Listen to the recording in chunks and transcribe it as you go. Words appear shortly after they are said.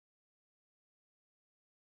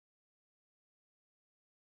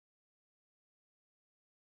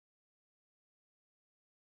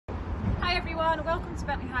everyone, welcome to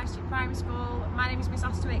Bentley High Street Primary School. My name is Miss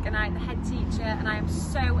Ostwick and I'm the head teacher, and I am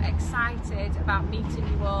so excited about meeting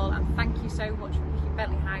you all, and thank you so much for picking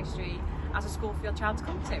Bentley High Street as a school for your child to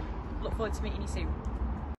come to. Look forward to meeting you soon.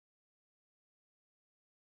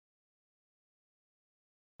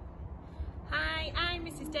 Hi, I'm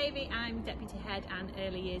Mrs Davey. I'm Deputy Head and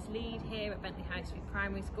Early Years Lead here at Bentley High Street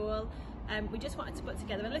Primary School. We just wanted to put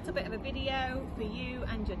together a little bit of a video for you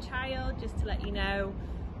and your child, just to let you know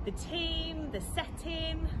the team, the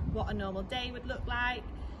setting, what a normal day would look like.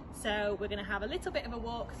 So we're going to have a little bit of a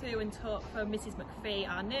walk through and talk from Mrs McPhee,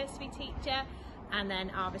 our nursery teacher, and then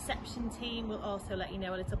our reception team will also let you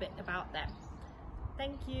know a little bit about them.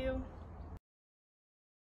 Thank you.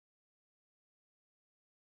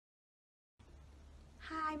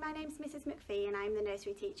 Hi, my name's Mrs McPhee and I'm the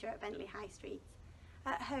nursery teacher at Bentley High Street.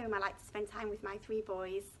 At home I like to spend time with my 3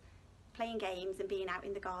 boys, playing games and being out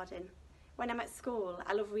in the garden. When I'm at school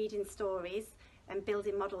I love reading stories and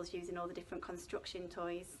building models using all the different construction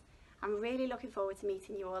toys. I'm really looking forward to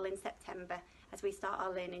meeting you all in September as we start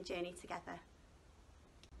our learning journey together.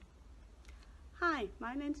 Hi,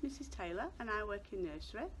 my name's Mrs Taylor and I work in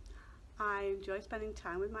nursery. I enjoy spending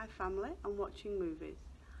time with my family and watching movies.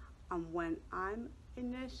 And when I'm in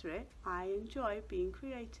nursery, I enjoy being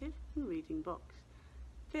creative and reading books.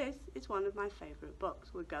 This is one of my favourite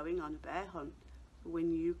books. We're going on a bear hunt.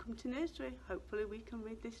 When you come to nursery, hopefully we can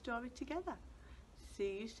read this story together.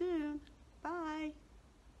 See you soon. Bye.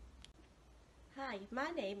 Hi,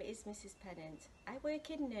 my name is Mrs Pennant. I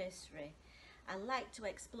work in nursery. I like to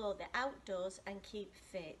explore the outdoors and keep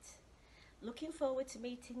fit. Looking forward to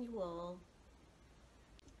meeting you all.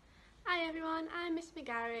 Hi everyone, I'm Miss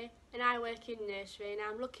McGarry and I work in nursery, and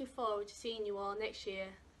I'm looking forward to seeing you all next year.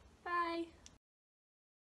 Bye!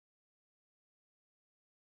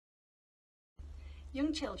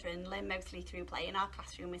 Young children learn mostly through play, and our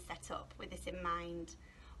classroom is set up with this in mind.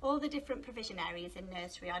 All the different provision areas in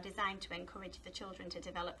nursery are designed to encourage the children to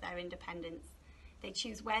develop their independence. They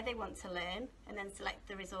choose where they want to learn and then select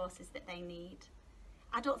the resources that they need.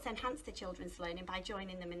 Adults enhance the children's learning by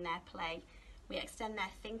joining them in their play. We extend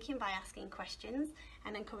their thinking by asking questions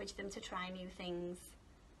and encourage them to try new things.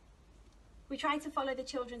 We try to follow the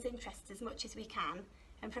children's interests as much as we can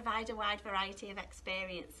and provide a wide variety of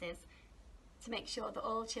experiences to make sure that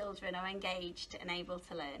all children are engaged and able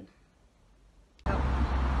to learn. There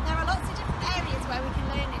are lots of different areas where we can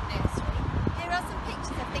learn in nursery. Here are some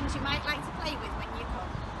pictures of things you might like to play with when you come.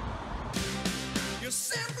 You're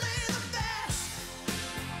simply the best.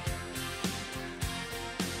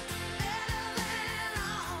 Better than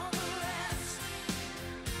all the rest.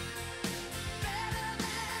 Better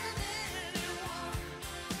than anyone.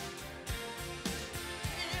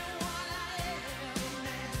 Anyone I ever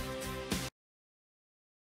met.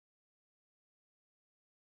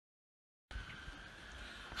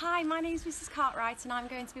 Hi, my name is Mrs Cartwright and I'm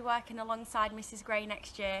going to be working alongside Mrs Gray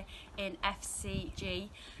next year in FCG.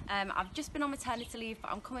 I've just been on maternity leave, but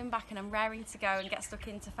I'm coming back and I'm raring to go and get stuck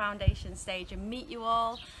into foundation stage and meet you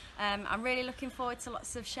all. I'm really looking forward to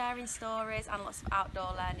lots of sharing stories and lots of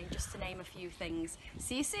outdoor learning, just to name a few things.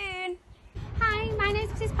 See you soon! Hi, my name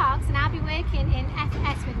is Mrs Parks and I'll be working in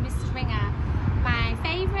FS with Mrs Ringer. My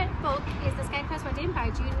favourite book is The Scarecrow's Wedding by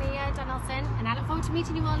Julia Donaldson, and I look forward to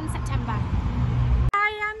meeting you all in September.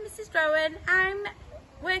 Hi, I'm Mrs Rowan.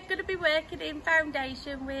 We're going to be working in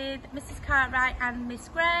foundation with Mrs Cartwright and Miss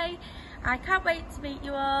Gray. I can't wait to meet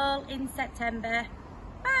you all in September.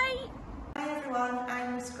 Bye! Hi everyone,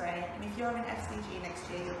 I'm Miss Gray, and if you're in FCG next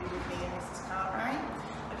year you'll be with me and Mrs Cartwright.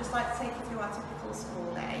 I'd just like to take you through our typical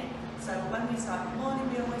school day. So when we start in the morning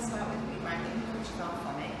we always start with read writing, which is our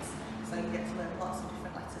phonics, so you get to learn lots of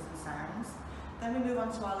different letters and sounds. Then we move on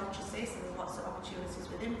to our literacy, so there's lots of opportunities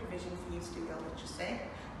within provision for you to do your literacy.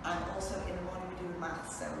 And also in the morning we do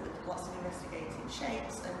maths, so with lots of investigating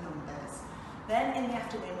shapes and numbers. Then in the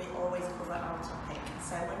afternoon we always cover our topic.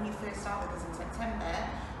 So when you first start with us in September,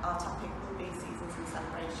 our topic will be seasons and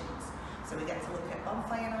celebrations. So we get to look at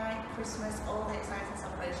bonfire night, Christmas, all the exciting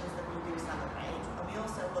celebrations that we do celebrate. And we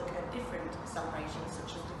also look at different celebrations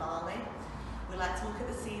such as Diwali. We like to look at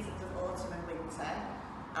the seasons of autumn and winter.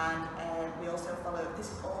 And we also follow, this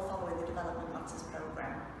is all following the Development Matters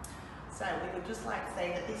programme. So we would just like to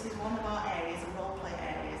say that this is one of our areas, role play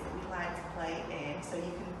areas, that we like to play in. So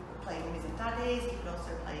you can play Mummies and Daddies, you can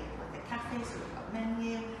also play like a cafe, so we've got a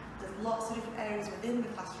menu. There's lots of different areas within the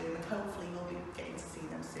classroom, and hopefully you'll be getting to see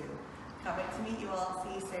them soon. Can't wait to meet you all.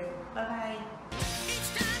 See you soon. Bye bye. Each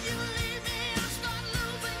time you leave me, I start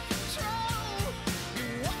losing control.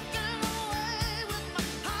 You're walking away with my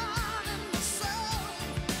heart and my soul.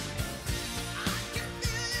 I can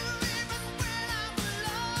feel you even when I'm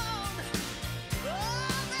alone.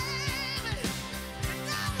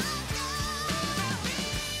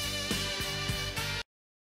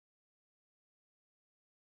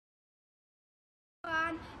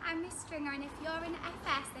 I'm Miss Stringer, and if you're in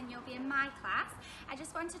FS then you'll be in my class. I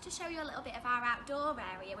just wanted to show you a little bit of our outdoor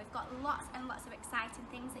area. We've got lots and lots of exciting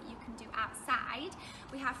things that you can do outside.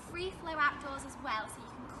 We have free flow outdoors as well, so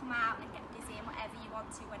you can come out and get busy in whatever you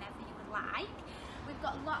want to whenever you would like. We've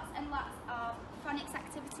got lots and lots of phonics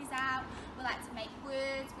activities out. We like to make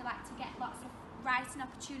words, we like to get lots of writing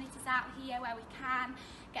opportunities out here where we can.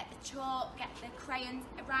 Get the chalk, get the crayons,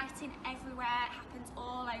 writing everywhere. It happens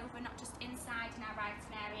all over, not just inside in our writing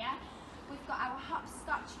area. We've got our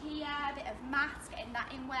hopscotch here, a bit of maths, getting that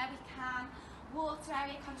in where we can. Water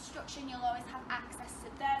area, construction, you'll always have access to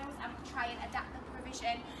those, and we'll try and adapt the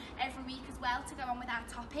provision every week as well to go on with our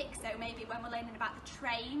topic. So maybe when we're learning about the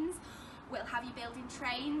trains, we'll have you building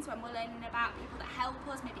trains. When we're learning about people that help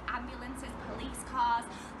us, maybe ambulances, police cars,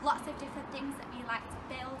 lots of different things that we like to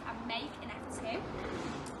build and make in F2.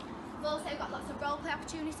 We've also got lots of role play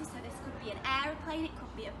opportunities, so this could be an aeroplane, it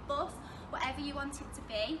could be a bus, whatever you want it to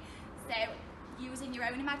be. So using your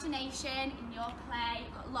own imagination in your play,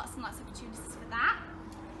 you've got lots and lots of opportunities for that.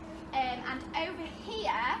 And over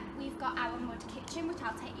here, we've got our mud kitchen, which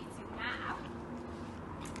I'll take you through now,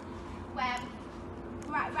 where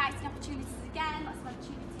writing opportunities again, lots of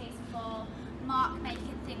opportunities for mark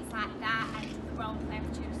making, things like that, and the role play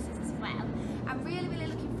opportunities as well. I'm really, really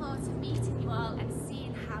looking forward to meeting you all and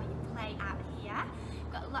seeing how you play out here.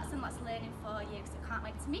 We've got lots and lots of learning for you, so can't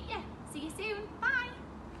wait to meet you. See you soon, bye!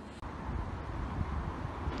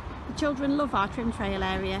 The children love our trim trail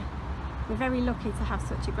area. We're very lucky to have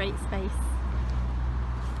such a great space.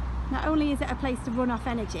 Not only is it a place to run off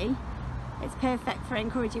energy, it's perfect for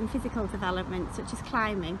encouraging physical development such as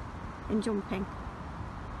climbing and jumping.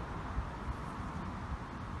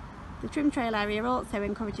 The trim trail area also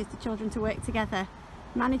encourages the children to work together,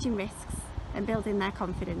 managing risks and building their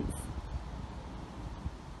confidence.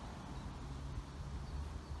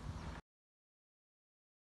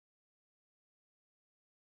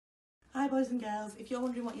 Hi boys and girls, if you're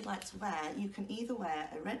wondering what you'd like to wear, you can either wear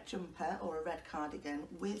a red jumper or a red cardigan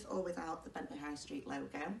with or without the Bentley High Street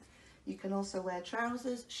logo. You can also wear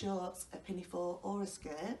trousers, shorts, a pinafore or a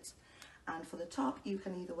skirt, and for the top you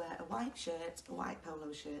can either wear a white shirt, a white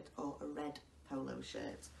polo shirt or a red polo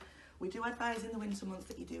shirt. We do advise in the winter months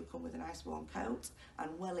that you do come with a nice warm coat and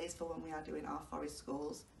wellies for when we are doing our forest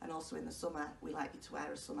schools, and also in the summer we like you to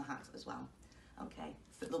wear a summer hat as well. Okay,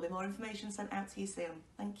 so there'll be more information sent out to you soon.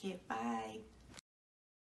 Thank you, bye.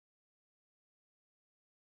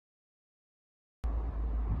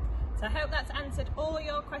 So I hope that's answered all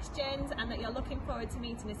your questions and that you're looking forward to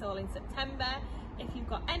meeting us all in September. If you've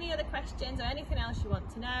got any other questions or anything else you want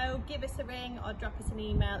to know, give us a ring or drop us an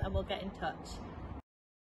email and we'll get in touch.